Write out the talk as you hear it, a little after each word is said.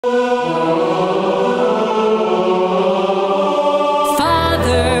Divine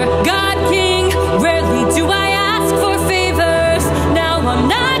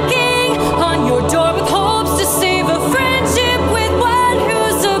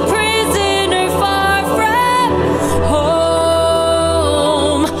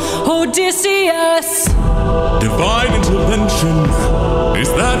intervention, is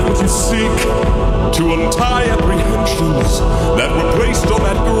that what you seek? To untie apprehensions that were placed on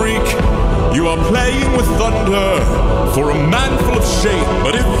that Greek. You are playing with thunder for a man full of shape,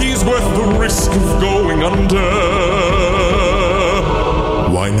 but if he's worth the risk of going under,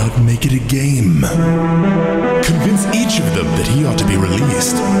 why not make it a game? Convince each of them that he ought to be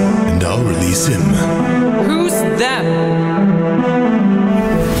released, and I'll release him. Who's them?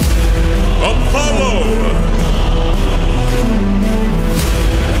 Apollo!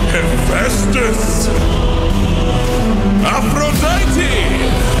 Hephaestus! Aphrodite!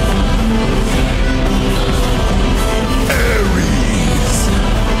 Ares!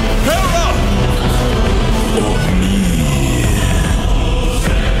 Hera! Or me?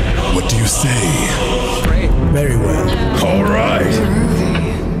 What do you say? Great. Very well. All right.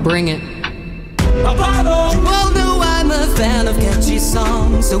 Bring it. Apollo! You all know I'm a fan of catchy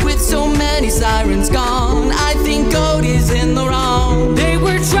songs, so with so many sirens gone, I think God is in the wrong. They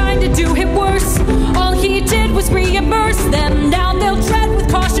were trying to do him worse. All he did was reimburse them. Now they'll tread with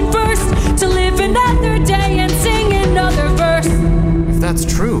caution first, to live another day and sing another verse. If that's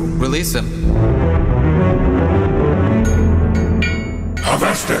true, release him.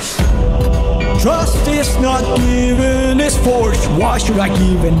 Hephaestus! Trust is not given, is forged. Why should I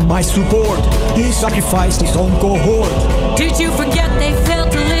give him my support? He sacrificed his own cohort. Did you forget they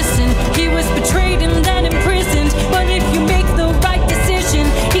failed to listen? He was betrayed and then imprisoned. But if you make the right decision,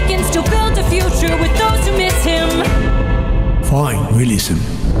 he can still build a future with those who miss him. Fine, release him.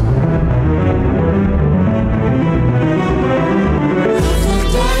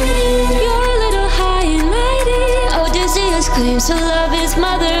 You're a little high and mighty. Odysseus claims to love his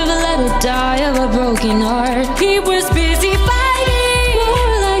mother, but let her die of a broken heart. He was busy fighting,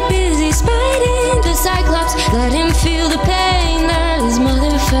 More like busy spiting. The Cyclops let him feel the pain that his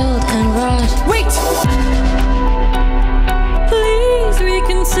mother felt and wrought. Wait! Please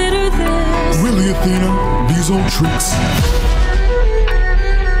reconsider this. Really, Athena? These old tricks?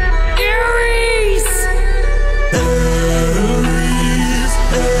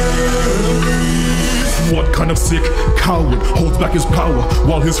 What kind of sick coward holds back his power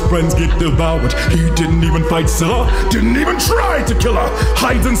while his friends get devoured? He didn't even fight Scylla, didn't even try to kill her.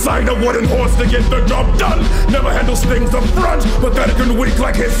 Hides inside a wooden horse to get the job done. Never handles things up front, pathetic and weak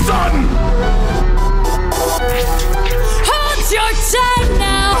like his son. Hold your tongue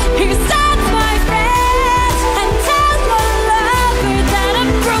now. Here's my friend, and tell your lover that a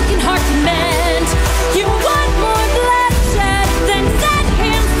broken heart meant. You want more bloodshed, then set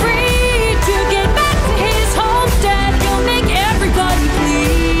him free to get back to his homestead. You'll make everybody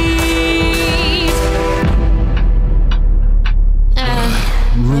bleed.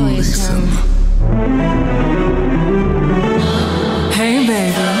 Release him. Hey,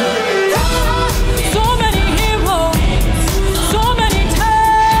 baby. So many heroes, so many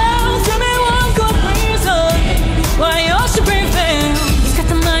tales. Give me one good reason why you should bring fame. He's got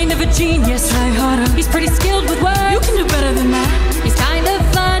the mind of a genius. Try harder. He's pretty skilled with words. You can do better than that. He's kind of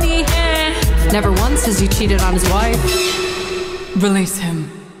funny. Never once has he cheated on his wife. Release him.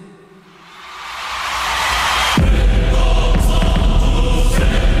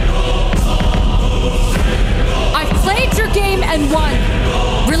 I've played your game and won.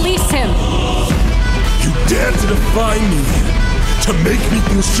 Release him. You dare to defy me, to make me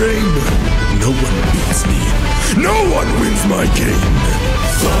feel shame. No one beats me, no one wins my game.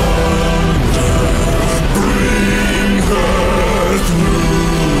 Thunder, bring her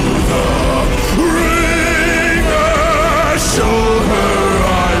through the ringer. Show her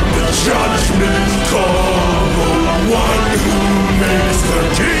I'm the judgment call, the one who makes the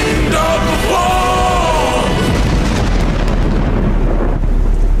kingdom fall.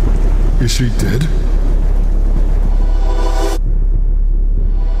 Is she dead?